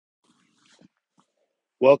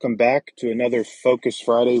Welcome back to another Focus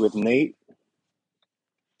Friday with Nate.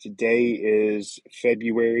 Today is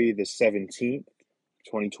February the 17th,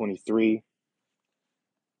 2023.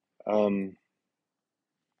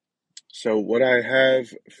 So what I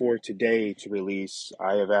have for today to release,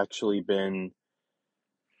 God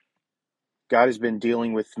has been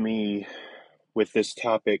dealing with me with this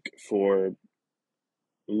topic for a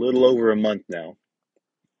little over a month now.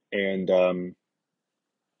 And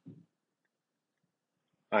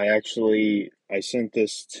I sent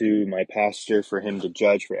this to my pastor for him to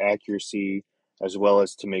judge for accuracy, as well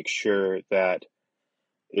as to make sure that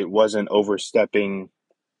it wasn't overstepping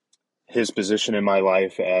his position in my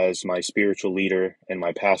life as my spiritual leader and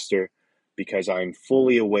my pastor, because I'm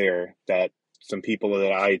fully aware that some people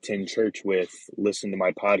that I attend church with listen to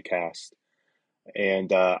my podcast.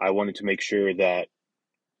 And I wanted to make sure that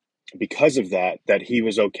because of that, that he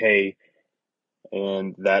was okay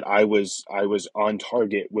and that I was on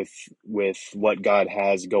target with what God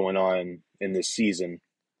has going on in this season.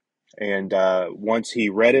 And once he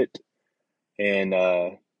read it and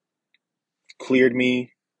cleared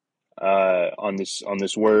me on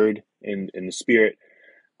this word in the spirit,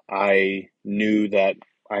 I knew that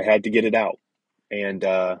I had to get it out. And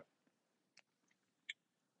I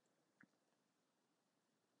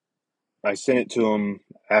sent it to him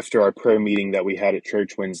after our prayer meeting that we had at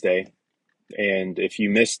church Wednesday. And if you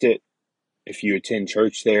missed it, if you attend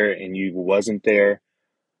church there and you wasn't there,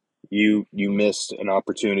 you missed an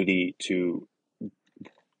opportunity to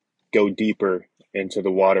go deeper into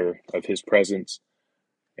the water of his presence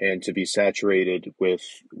and to be saturated with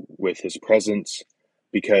his presence,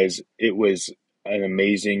 because it was an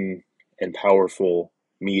amazing and powerful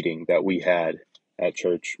meeting that we had at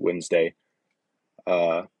church Wednesday.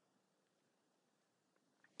 And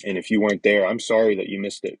if you weren't there, I'm sorry that you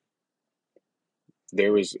missed it.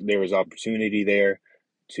 There was opportunity there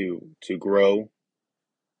to grow.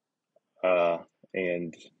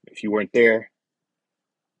 And if you weren't there,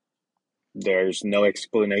 there's no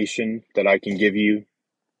explanation that I can give you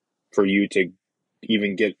for you to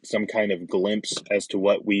even get some kind of glimpse as to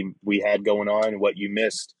what we had going on. What you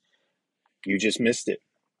missed, you just missed it.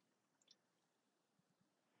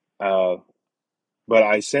 But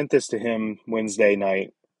I sent this to him Wednesday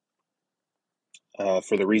night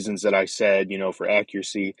for the reasons that I said, for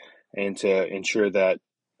accuracy and to ensure that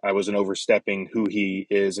I wasn't overstepping who he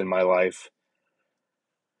is in my life.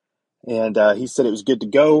 And he said it was good to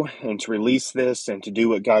go and to release this and to do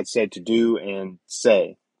what God said to do and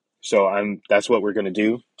say. So that's what we're going to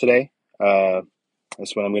do today.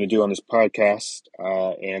 That's what I'm going to do on this podcast.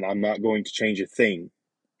 And I'm not going to change a thing,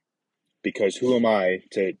 because who am I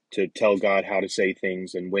to tell God how to say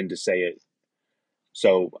things and when to say it?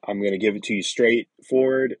 So I'm going to give it to you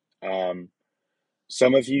straightforward.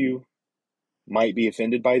 Some of you might be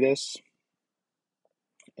offended by this.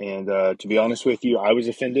 And to be honest with you, I was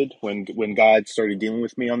offended when God started dealing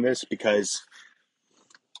with me on this, because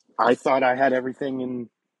I thought I had everything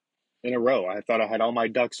in a row. I thought I had all my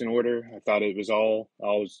ducks in order. I thought I was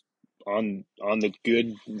on the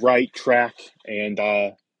good, right track. And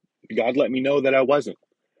God let me know that I wasn't.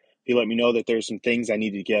 He let me know that there's some things I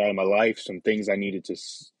needed to get out of my life, some things I needed to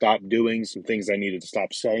stop doing, some things I needed to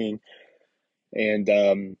stop saying.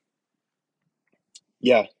 And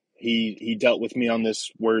yeah, he dealt with me on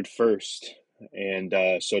this word first. And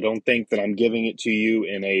so don't think that I'm giving it to you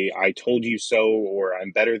in a I told you so or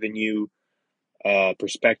I'm better than you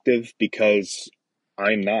perspective, because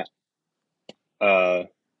I'm not.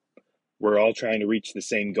 We're all trying to reach the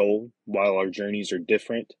same goal while our journeys are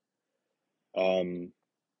different. Um,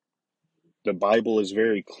 the Bible is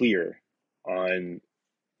very clear on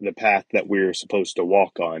the path that we're supposed to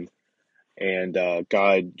walk on. And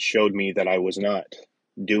God showed me that I was not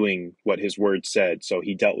doing what his word said. So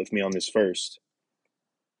he dealt with me on this first.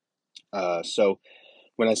 So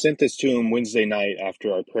when I sent this to him Wednesday night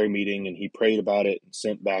after our prayer meeting and he prayed about it and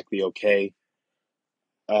sent back the okay,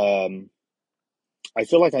 I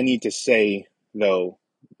feel like I need to say, though,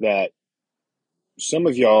 that some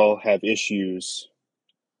of y'all have issues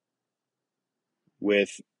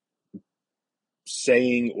with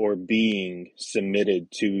saying or being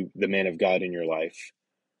submitted to the man of God in your life.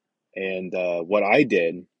 And what I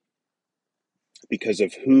did, because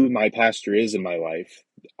of who my pastor is in my life,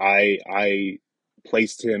 I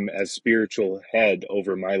placed him as spiritual head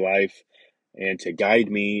over my life and to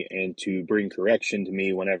guide me and to bring correction to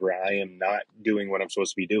me whenever I am not doing what I'm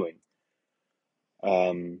supposed to be doing.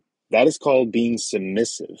 That is called being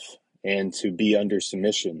submissive, and to be under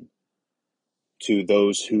submission to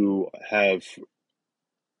those who have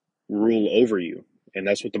rule over you. And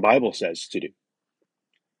that's what the Bible says to do.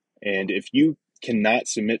 And if you cannot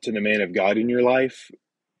submit to the man of God in your life,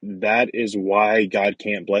 that is why God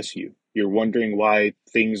can't bless you. You're wondering why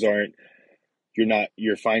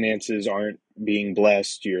your finances aren't being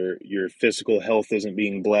blessed, your physical health isn't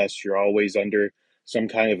being blessed, you're always under some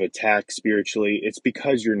kind of attack spiritually. It's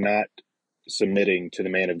because you're not submitting to the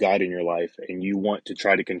man of God in your life and you want to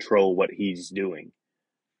try to control what he's doing.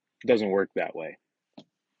 It doesn't work that way.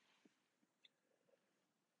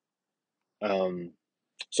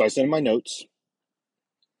 So I sent him my notes,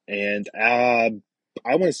 and I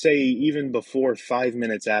want to say even before 5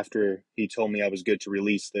 minutes after he told me I was good to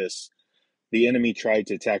release this, the enemy tried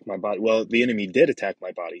to attack my body. Well, the enemy did attack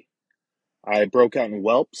my body. I broke out in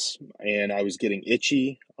whelps, and I was getting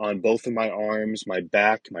itchy on both of my arms, my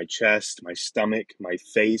back, my chest, my stomach, my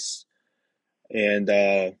face. And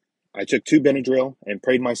I took 2 Benadryl and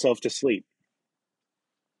prayed myself to sleep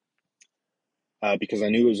because I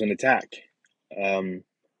knew it was an attack.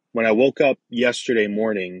 When I woke up yesterday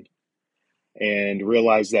morning and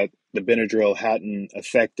realized that the Benadryl hadn't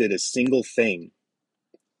affected a single thing,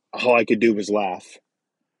 all I could do was laugh.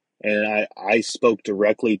 And I spoke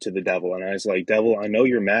directly to the devil, and I was like, "Devil, I know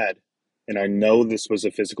you're mad, and I know this was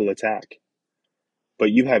a physical attack,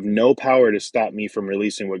 but you have no power to stop me from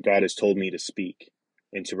releasing what God has told me to speak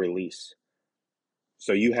and to release.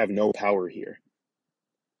 So you have no power here.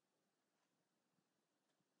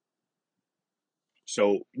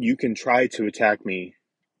 So you can try to attack me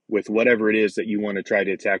with whatever it is that you want to try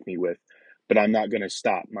to attack me with, but I'm not going to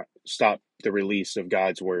stop the release of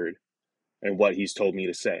God's word and what he's told me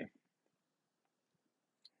to say."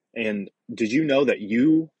 And did you know that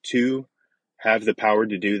you too have the power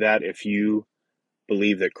to do that if you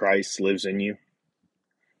believe that Christ lives in you?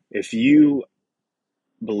 If you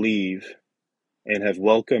believe and have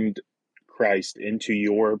welcomed Christ into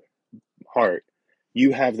your heart,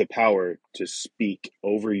 you have the power to speak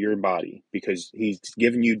over your body because he's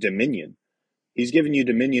given you dominion. He's given you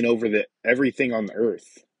dominion over everything on the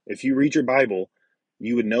earth. If you read your Bible,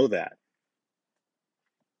 you would know that.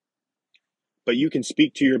 But you can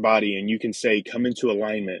speak to your body and you can say, come into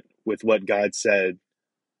alignment with what God said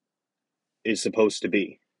is supposed to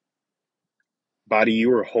be. Body,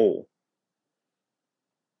 you are whole.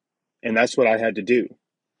 And that's what I had to do.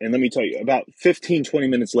 And let me tell you, about 15, 20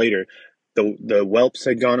 minutes later, the whelps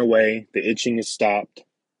had gone away, the itching has stopped.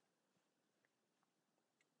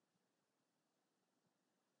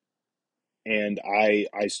 And I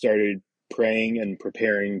started praying and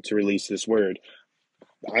preparing to release this word.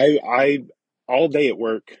 I all day at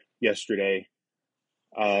work yesterday,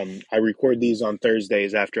 I record these on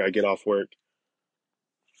Thursdays after I get off work.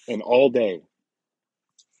 And all day,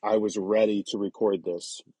 I was ready to record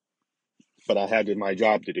this, but I had my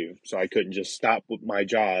job to do. So I couldn't just stop with my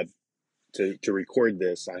job to record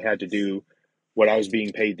this. I had to do what I was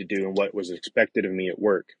being paid to do and what was expected of me at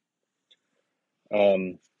work.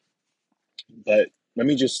 But let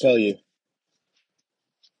me just tell you,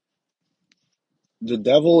 the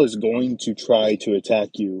devil is going to try to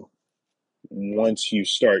attack you once you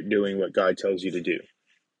start doing what God tells you to do.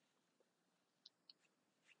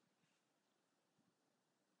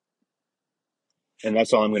 And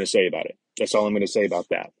that's all I'm going to say about it. That's all I'm going to say about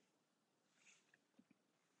that.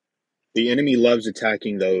 The enemy loves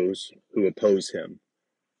attacking those who oppose him.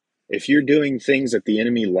 If you're doing things that the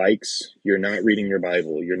enemy likes, you're not reading your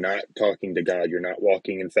Bible, you're not talking to God, you're not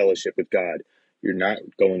walking in fellowship with God, you're not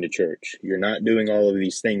going to church, you're not doing all of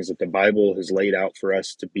these things that the Bible has laid out for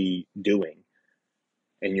us to be doing,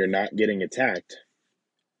 and you're not getting attacked,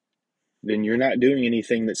 then you're not doing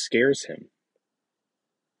anything that scares him.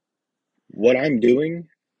 What I'm doing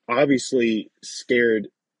obviously scared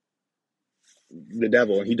the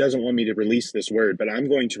devil, and he doesn't want me to release this word, but I'm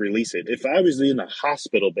going to release it. If I was in a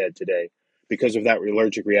hospital bed today because of that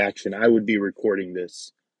allergic reaction, I would be recording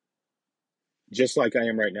this just like I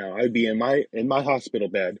am right now. I would be in my hospital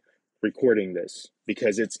bed recording this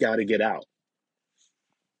because it's got to get out.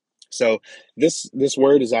 So this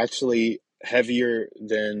word is actually heavier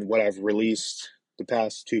than what I've released the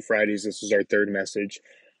past 2 Fridays. This is our 3rd message,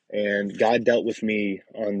 and God dealt with me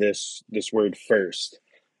on this word first.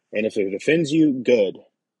 And if it offends you, good.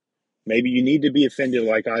 Maybe you need to be offended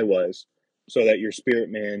like I was so that your spirit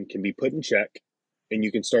man can be put in check and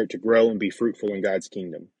you can start to grow and be fruitful in God's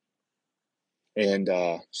kingdom. And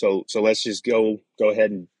so let's just go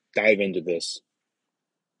ahead and dive into this.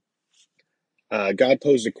 God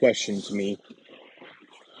posed a question to me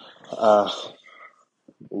a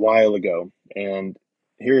while ago, and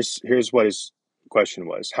here's what his question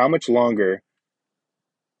was: how much longer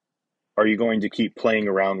are you going to keep playing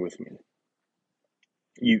around with me?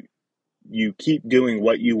 You keep doing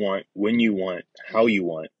what you want, when you want, how you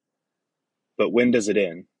want, But when does it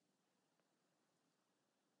end?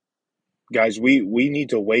 Guys, we need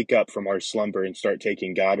to wake up from our slumber and start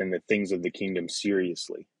taking God and the things of the kingdom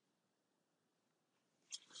seriously.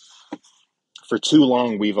 For too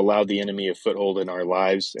long, we've allowed the enemy a foothold in our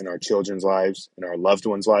lives, in our children's lives, in our loved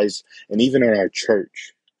ones' lives, and even in our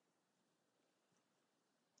church.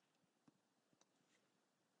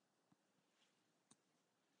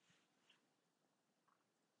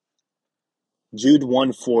 Jude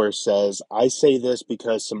 1:4 says, I say this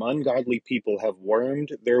because some ungodly people have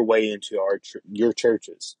wormed their way into your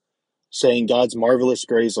churches, saying God's marvelous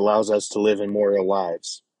grace allows us to live immoral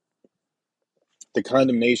lives. The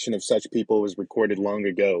condemnation of such people was recorded long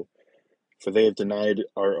ago, for they have denied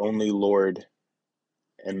our only Lord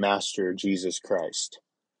and Master, Jesus Christ.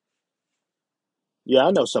 Yeah,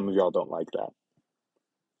 I know some of y'all don't like that.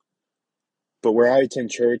 But where I attend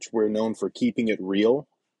church, we're known for keeping it real,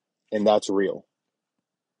 and that's real.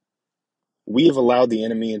 We have allowed the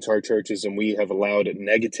enemy into our churches, and we have allowed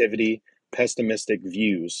negativity, pessimistic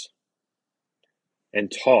views, and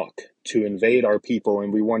talk to invade our people,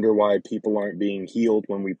 and we wonder why people aren't being healed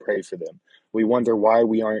when we pray for them. We wonder why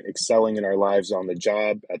we aren't excelling in our lives on the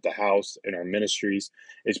job, at the house, in our ministries.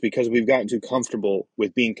 It's because we've gotten too comfortable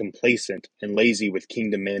with being complacent and lazy with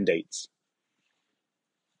kingdom mandates.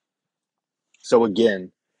 So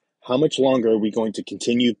again, how much longer are we going to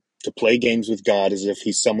continue to play games with God as if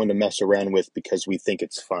he's someone to mess around with because we think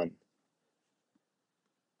it's fun?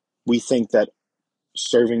 We think that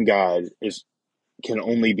serving God can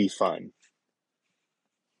only be fun.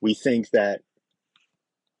 We think that,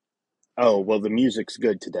 oh, well, the music's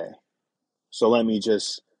good today, so let me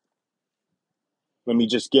just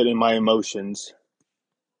get in my emotions,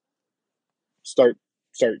 start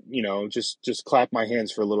just clap my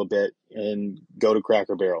hands for a little bit and go to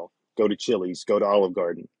Cracker Barrel, go to Chili's, go to Olive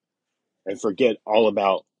Garden, and forget all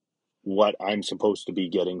about what I'm supposed to be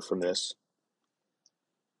getting from this.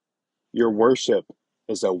 Your worship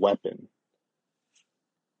is a weapon,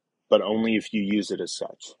 but only if you use it as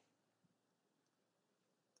such.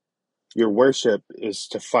 Your worship is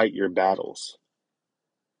to fight your battles,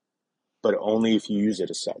 but only if you use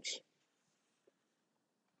it as such.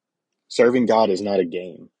 Serving God is not a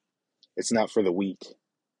game. It's not for the weak.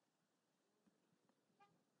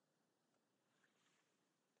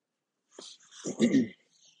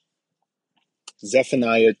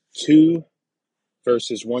 Zephaniah 2,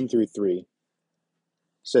 verses 1 through 3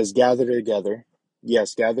 says, Gather together,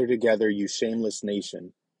 yes, gather together, you shameless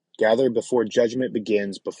nation. Gather before judgment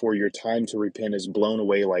begins, before your time to repent is blown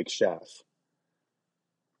away like chaff.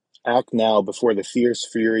 Act now before the fierce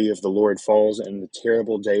fury of the Lord falls and the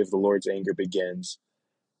terrible day of the Lord's anger begins.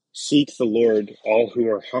 Seek the Lord, all who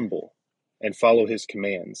are humble, and follow his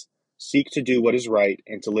commands. Seek to do what is right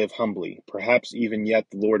and to live humbly. Perhaps even yet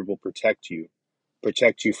the Lord will protect you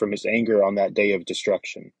from his anger on that day of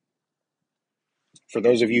destruction. For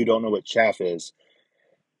those of you who don't know what chaff is,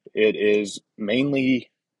 it is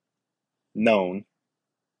mainly known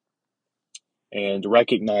and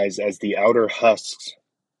recognized as the outer husks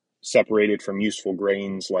separated from useful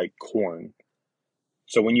grains like corn.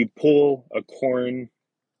 So when you pull a corn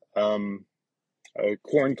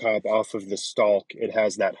cob off of the stalk, it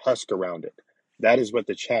has that husk around it. That is what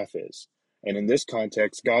the chaff is. And in this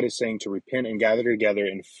context, God is saying to repent and gather together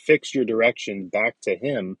and fix your direction back to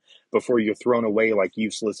him before you're thrown away like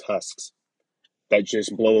useless husks that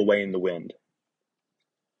just blow away in the wind.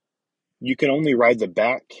 You can only ride the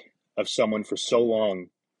back of someone for so long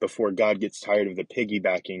before God gets tired of the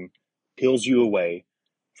piggybacking, peels you away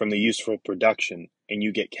from the useful production, and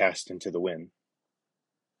you get cast into the wind.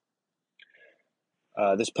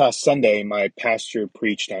 This past Sunday, my pastor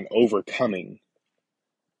preached on overcoming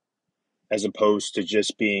as opposed to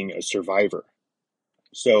just being a survivor.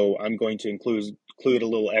 So I'm going to include a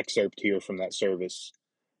little excerpt here from that service.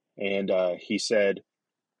 And he said,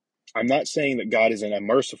 I'm not saying that God isn't a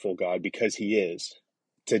merciful God, because he is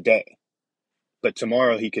today, but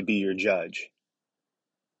tomorrow he could be your judge.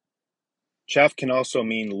 Chaff can also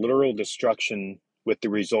mean literal destruction with the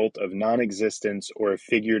result of non-existence or a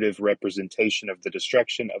figurative representation of the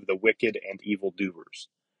destruction of the wicked and evildoers.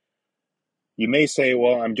 You may say,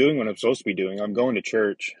 well, I'm doing what I'm supposed to be doing. I'm going to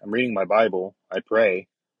church. I'm reading my Bible. I pray.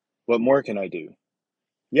 What more can I do?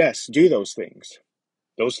 Yes, do those things.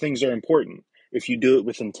 Those things are important if you do it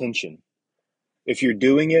with intention. If you're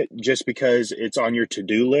doing it just because it's on your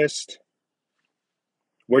to-do list,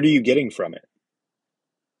 what are you getting from it?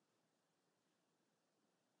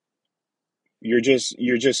 You're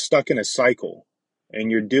just stuck in a cycle,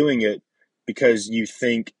 and you're doing it because you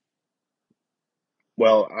think,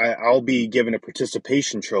 well, I'll be given a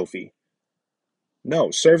participation trophy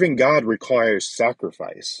No, serving God requires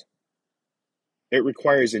sacrifice. It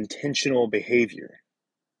requires intentional behavior.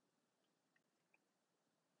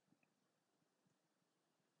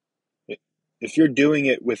 If you're doing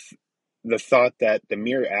it with the thought that the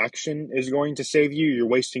mere action is going to save you, you're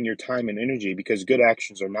wasting your time and energy because good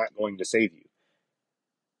actions are not going to save you.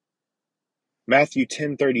 Matthew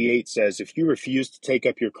 10:38 says, "If you refuse to take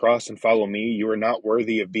up your cross and follow me, you are not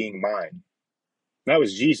worthy of being mine." That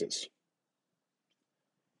was Jesus.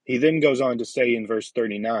 He then goes on to say in verse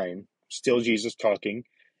 39, still Jesus talking,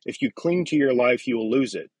 "If you cling to your life, you will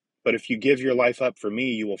lose it. But if you give your life up for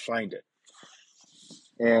me, you will find it."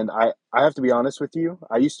 And I have to be honest with you,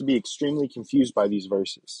 I used to be extremely confused by these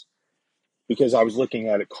verses because I was looking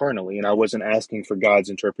at it carnally and I wasn't asking for God's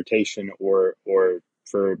interpretation or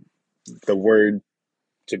for the word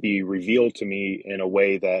to be revealed to me in a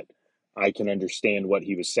way that I can understand what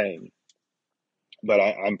he was saying. But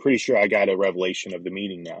I'm pretty sure I got a revelation of the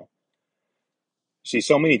meaning now. See,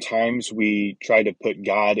 so many times we try to put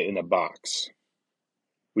God in a box.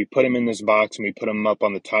 We put him in this box and we put him up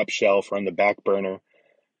on the top shelf or on the back burner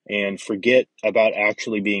and forget about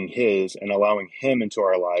actually being his and allowing him into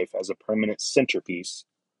our life as a permanent centerpiece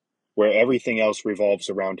where everything else revolves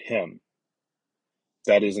around him.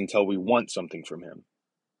 That is until we want something from him.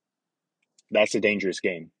 That's a dangerous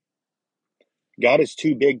game. God is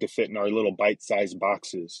too big to fit in our little bite-sized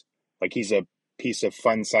boxes, like he's a piece of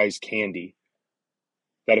fun-sized candy.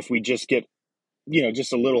 That if we just get,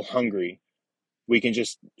 just a little hungry, we can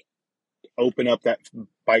just open up that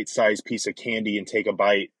bite-sized piece of candy and take a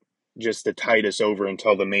bite just to tide us over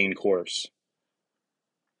until the main course.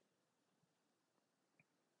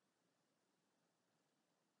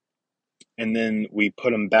 And then we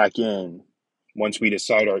put them back in once we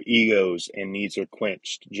decide our egos and needs are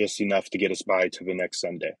quenched just enough to get us by to the next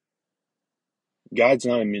Sunday. God's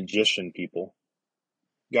not a magician, people.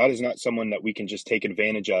 God is not someone that we can just take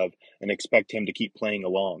advantage of and expect him to keep playing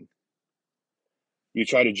along. You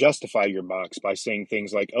try to justify your box by saying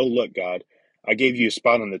things like, "Oh, look, God, I gave you a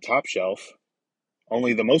spot on the top shelf.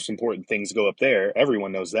 Only the most important things go up there.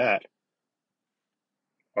 Everyone knows that."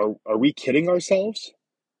 Are we kidding ourselves?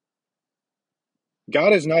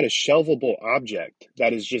 God is not a shelvable object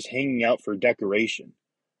that is just hanging out for decoration.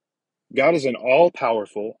 God is an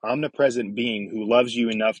all-powerful, omnipresent being who loves you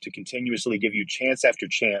enough to continuously give you chance after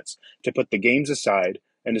chance to put the games aside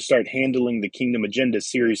and to start handling the kingdom agenda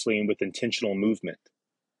seriously and with intentional movement.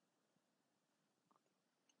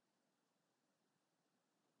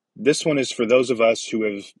 This one is for those of us who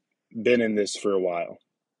have been in this for a while,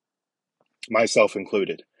 myself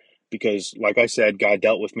included, because, like I said, God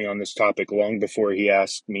dealt with me on this topic long before he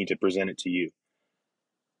asked me to present it to you.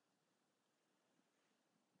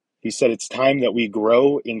 He said it's time that we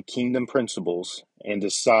grow in kingdom principles and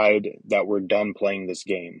decide that we're done playing this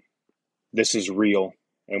game. This is real,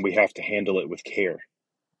 and we have to handle it with care.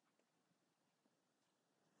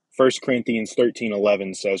 1 Corinthians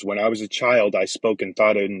 13:11 says, "When I was a child, I spoke and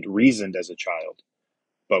thought and reasoned as a child.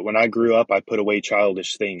 But when I grew up, I put away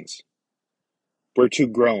childish things." We're too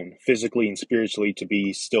grown, physically and spiritually, to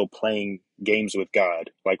be still playing games with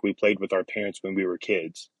God like we played with our parents when we were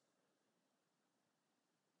kids.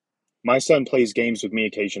 My son plays games with me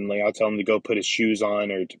occasionally. I'll tell him to go put his shoes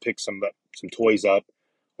on or to pick some toys up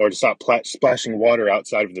or to stop splashing water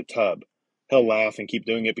outside of the tub. He'll laugh and keep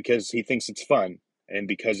doing it because he thinks it's fun, and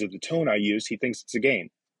because of the tone I use, he thinks it's a game.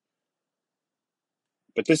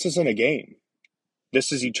 But this isn't a game.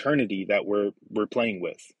 This is eternity that we're playing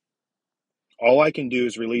with. All I can do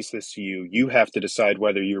is release this to you. You have to decide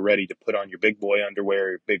whether you're ready to put on your big boy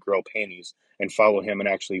underwear or big girl panties and follow him and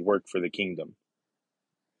actually work for the kingdom,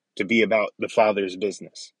 to be about the Father's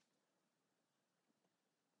business.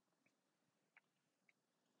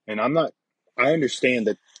 And I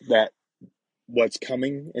understand that what's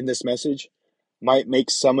coming in this message might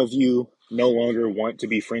make some of you no longer want to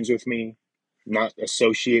be friends with me, not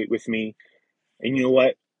associate with me. And you know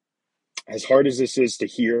what? As hard as this is to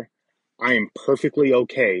hear, I am perfectly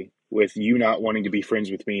okay with you not wanting to be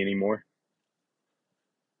friends with me anymore.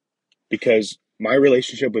 Because my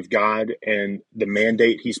relationship with God and the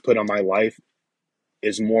mandate he's put on my life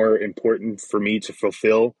is more important for me to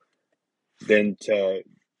fulfill than to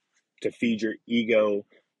feed your ego,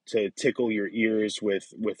 to tickle your ears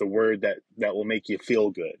with a word that will make you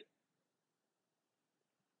feel good.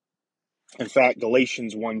 In fact,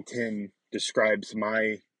 Galatians 1:10 describes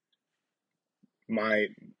my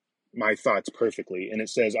my thoughts perfectly, and it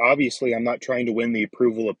says, "Obviously, I'm not trying to win the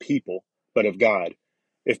approval of people, but of God.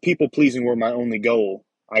 If people pleasing were my only goal,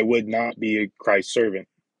 I would not be a Christ servant."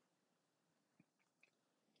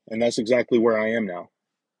 And that's exactly where I am now.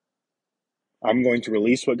 I'm going to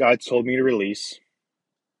release what God's told me to release.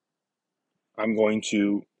 I'm going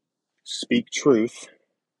to speak truth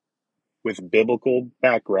with biblical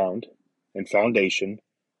background and foundation.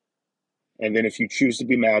 And then if you choose to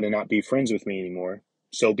be mad and not be friends with me anymore,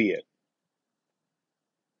 so be it.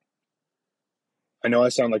 I know I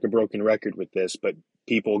sound like a broken record with this, but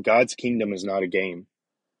people, God's kingdom is not a game.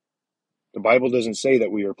 The Bible doesn't say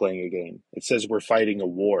that we are playing a game. It says we're fighting a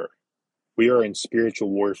war. We are in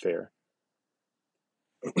spiritual warfare.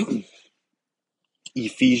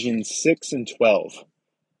 Ephesians 6 and 12.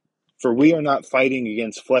 For we are not fighting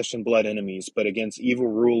against flesh and blood enemies, but against evil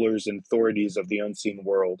rulers and authorities of the unseen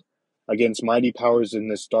world, against mighty powers in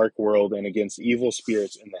this dark world, and against evil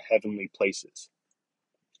spirits in the heavenly places.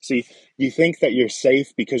 See, you think that you're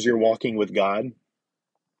safe because you're walking with God,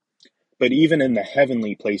 but even in the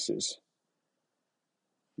heavenly places,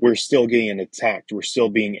 we're still getting attacked. We're still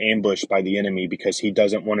being ambushed by the enemy because he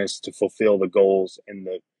doesn't want us to fulfill the goals and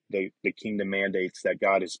the kingdom mandates that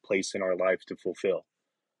God has placed in our life to fulfill.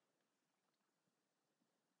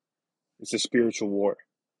 It's a spiritual war.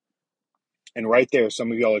 And right there,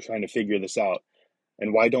 some of y'all are trying to figure this out.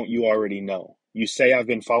 And why don't you already know? You say, I've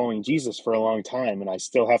been following Jesus for a long time and I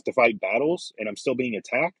still have to fight battles and I'm still being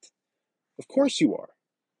attacked? Of course you are.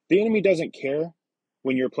 The enemy doesn't care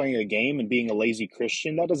when you're playing a game and being a lazy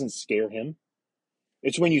Christian. That doesn't scare him.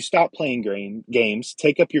 It's when you stop playing games,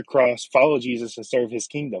 take up your cross, follow Jesus, and serve his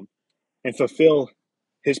kingdom and fulfill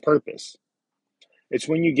his purpose. It's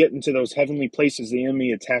when you get into those heavenly places the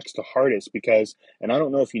enemy attacks the hardest because, and I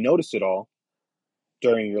don't know if you notice it all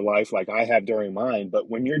during your life like I have during mine, but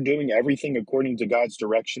when you're doing everything according to God's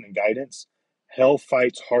direction and guidance, hell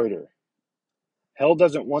fights harder. Hell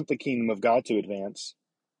doesn't want the kingdom of God to advance.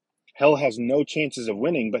 Hell has no chances of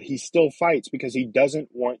winning, but he still fights because he doesn't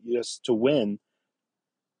want us to win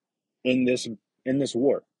in this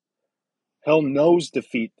war. Hell knows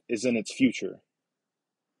defeat is in its future.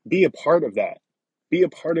 Be a part of that. Be a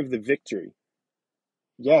part of the victory.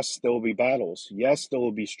 Yes, there will be battles. Yes, there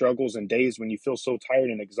will be struggles and days when you feel so tired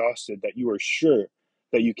and exhausted that you are sure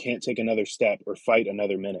that you can't take another step or fight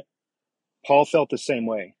another minute. Paul felt the same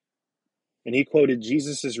way, and he quoted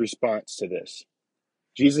Jesus' response to this.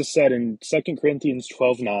 Jesus said in 2 Corinthians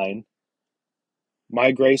 12:9,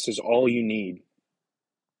 "My grace is all you need.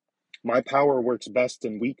 My power works best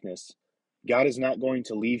in weakness." God is not going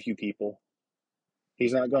to leave you, people.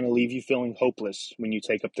 He's not going to leave you feeling hopeless when you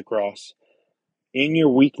take up the cross. In your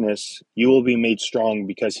weakness, you will be made strong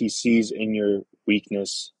because he sees in your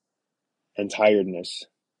weakness and tiredness,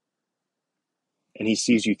 and he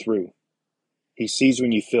sees you through. He sees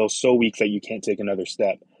when you feel so weak that you can't take another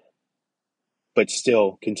step, but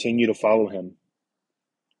still continue to follow him.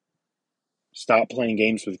 Stop playing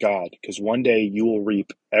games with God, because one day you will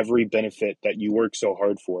reap every benefit that you work so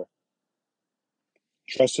hard for.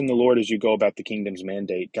 Trust in the Lord as you go about the kingdom's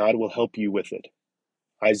mandate. God will help you with it.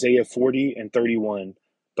 Isaiah 40 and 31,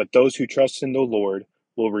 but those who trust in the Lord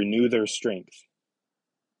will renew their strength.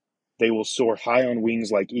 They will soar high on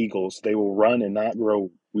wings like eagles. They will run and not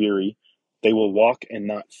grow weary. They will walk and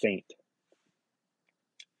not faint.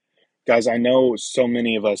 Guys, I know so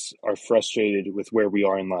many of us are frustrated with where we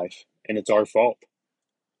are in life, and it's our fault.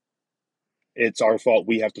 It's our fault.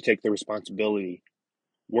 We have to take the responsibility.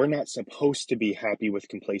 We're not supposed to be happy with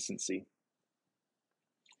complacency.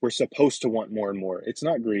 We're supposed to want more and more. It's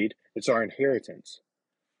not greed, it's our inheritance.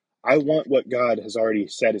 I want what God has already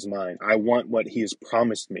said is mine. I want what he has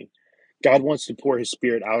promised me. God wants to pour his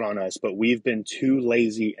spirit out on us, but we've been too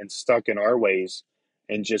lazy and stuck in our ways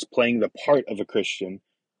and just playing the part of a Christian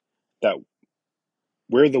that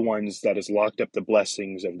we're the ones that has locked up the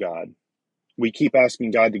blessings of God. We keep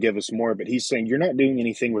asking God to give us more, but he's saying, you're not doing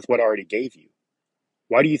anything with what I already gave you.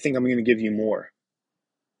 Why do you think I'm going to give you more?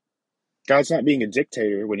 God's not being a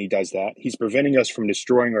dictator when he does that. He's preventing us from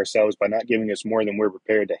destroying ourselves by not giving us more than we're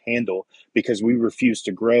prepared to handle because we refuse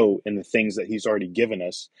to grow in the things that he's already given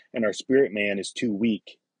us, and our spirit man is too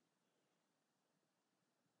weak.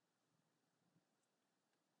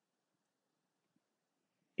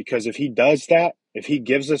 Because if he does that, if he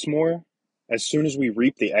gives us more, as soon as we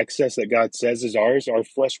reap the excess that God says is ours, our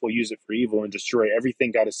flesh will use it for evil and destroy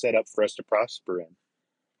everything God has set up for us to prosper in.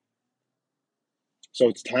 So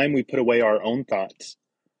it's time we put away our own thoughts,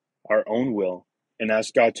 our own will, and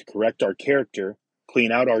ask God to correct our character,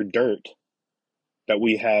 clean out our dirt that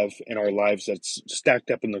we have in our lives that's stacked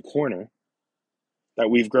up in the corner, that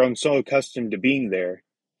we've grown so accustomed to being there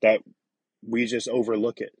that we just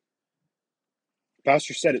overlook it.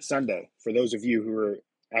 Pastor said it Sunday, for those of you who are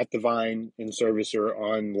at the Vine in service or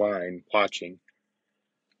online watching.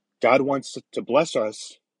 God wants to bless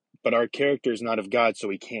us, but our character is not of God, so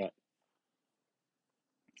he can't.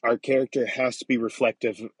 Our character has to be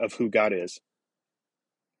reflective of who God is.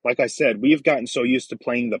 Like I said, we've gotten so used to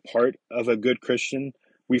playing the part of a good Christian,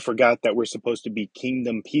 we forgot that we're supposed to be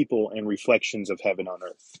kingdom people and reflections of heaven on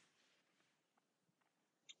earth.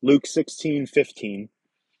 Luke 16:15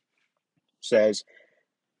 says,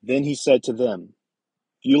 "Then he said to them,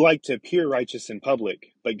 you like to appear righteous in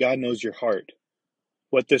public, but God knows your heart.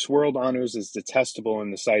 What this world honors is detestable in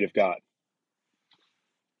the sight of God."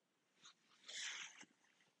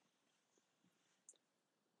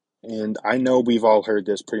 And I know we've all heard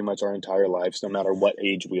this pretty much our entire lives, no matter what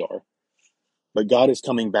age we are. But God is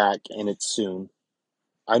coming back, and it's soon.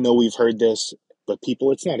 I know we've heard this, but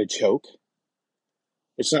people, it's not a joke.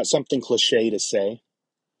 It's not something cliche to say.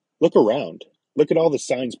 Look around. Look at all the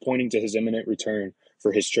signs pointing to his imminent return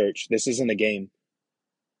for his church. This isn't a game.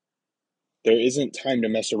 There isn't time to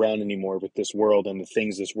mess around anymore with this world and the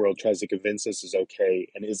things this world tries to convince us is okay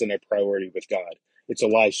and isn't a priority with God. It's a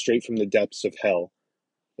lie straight from the depths of hell.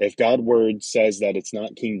 If God's word says that it's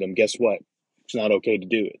not kingdom, guess what? It's not okay to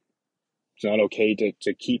do it. It's not okay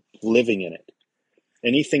to keep living in it.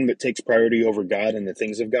 Anything that takes priority over God and the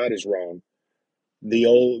things of God is wrong. The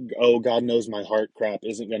old, oh, God knows my heart crap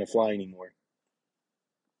isn't going to fly anymore.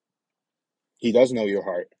 He does know your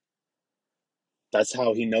heart. That's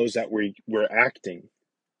how he knows that we're acting.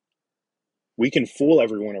 We can fool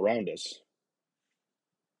everyone around us.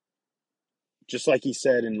 Just like he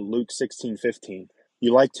said in Luke 16:15,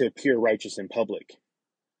 you like to appear righteous in public.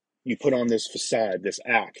 You put on this facade, this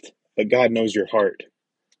act, but God knows your heart.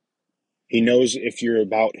 He knows if you're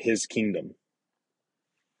about his kingdom.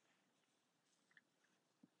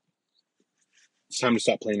 It's time to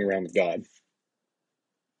stop playing around with God.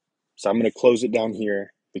 So I'm going to close it down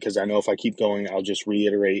here because I know if I keep going, I'll just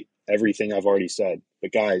reiterate everything I've already said.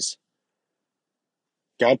 But guys,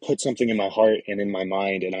 God put something in my heart and in my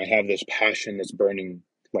mind, and I have this passion that's burning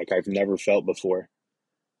like I've never felt before.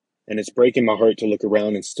 And it's breaking my heart to look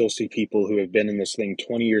around and still see people who have been in this thing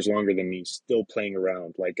 20 years longer than me still playing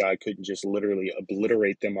around like God couldn't just literally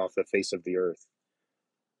obliterate them off the face of the earth.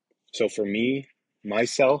 So for me,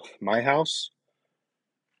 myself, my house,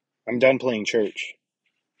 I'm done playing church.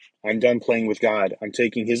 I'm done playing with God. I'm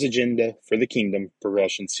taking his agenda for the kingdom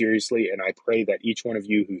progression seriously, and I pray that each one of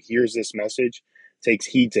you who hears this message takes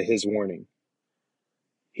heed to his warning.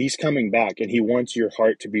 He's coming back, and he wants your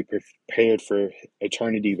heart to be prepared for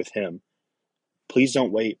eternity with him. Please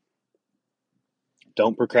don't wait.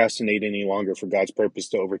 Don't procrastinate any longer for God's purpose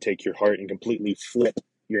to overtake your heart and completely flip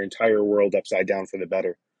your entire world upside down for the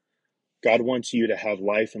better. God wants you to have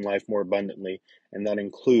life and life more abundantly, and that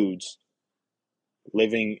includes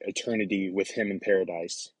living eternity with him in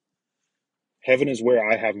paradise. Heaven is where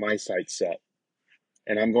I have my sights set,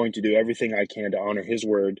 and I'm going to do everything I can to honor his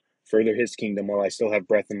word, further his kingdom while I still have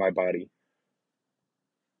breath in my body.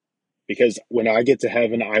 Because when I get to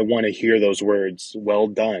heaven, I want to hear those words, "Well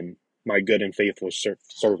done, my good and faithful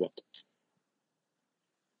servant."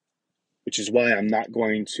 Which is why I'm not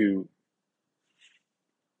going to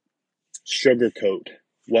sugarcoat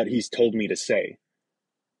what he's told me to say.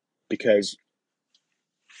 Because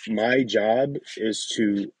my job is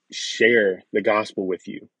to share the gospel with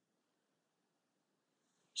you.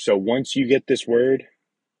 So once you get this word,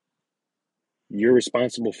 you're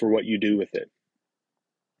responsible for what you do with it.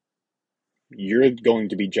 You're going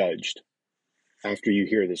to be judged after you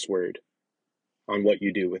hear this word on what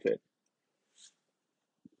you do with it.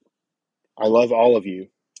 I love all of you.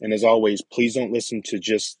 And as always, please don't listen to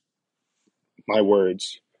just my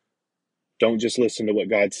words. Don't just listen to what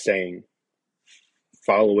God's saying.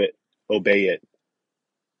 Follow it, obey it.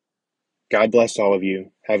 God bless all of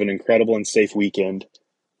you. Have an incredible and safe weekend.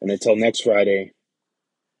 And until next Friday,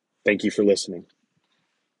 thank you for listening.